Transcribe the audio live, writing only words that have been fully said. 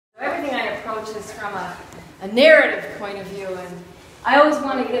approach this from a narrative point of view, and I always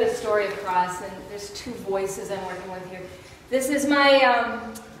want to get a story across, and there's two voices I'm working with here. This is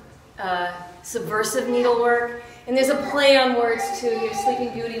my subversive needlework, and there's a play on words too. Your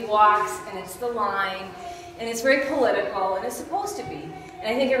Sleeping Beauty walks, and it's the line, and it's very political, and it's supposed to be. And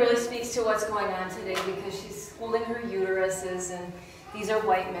I think it really speaks to what's going on today because she's holding her uteruses, and these are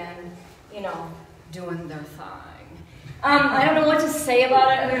white men, you know, doing their thing. I don't know what to say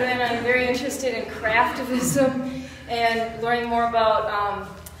about it other than I'm very interested in craftivism and learning more about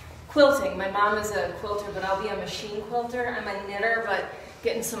quilting. My mom is a quilter, but I'll be a machine quilter. I'm a knitter, but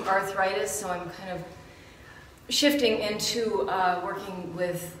getting some arthritis, so I'm kind of shifting into working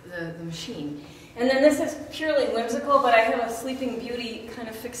with the machine. And then this is purely whimsical, but I have a Sleeping Beauty kind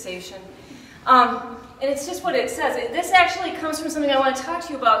of fixation. And it's just what it says. This actually comes from something I want to talk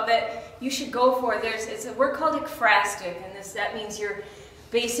to you about that you should go for. It's a word called ekphrastic, and that means you're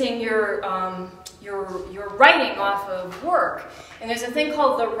basing your writing off of work. And there's a thing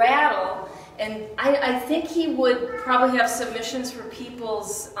called the rattle, and I think he would probably have submissions for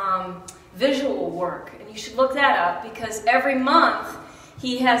people's visual work, and you should look that up because every month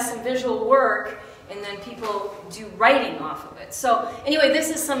he has some visual work, and then people do writing off of it. So anyway, this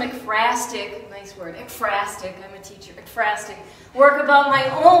is some ekphrastic, nice word, ekphrastic, I'm a teacher, ekphrastic, work about my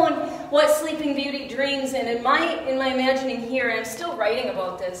own what Sleeping Beauty dreams, and in my imagining here, and I'm still writing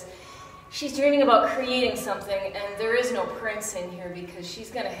about this, she's dreaming about creating something, and there is no prince in here because she's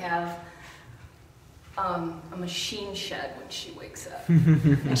going to have a machine shed when she wakes up,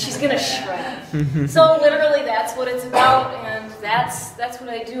 and she's going to shred. So literally that's what it's about, and that's what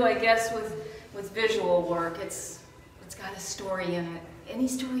I do, I guess, with visual work. It's got a story in it. Any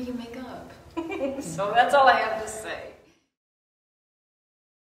story you make up. So that's all I have to say.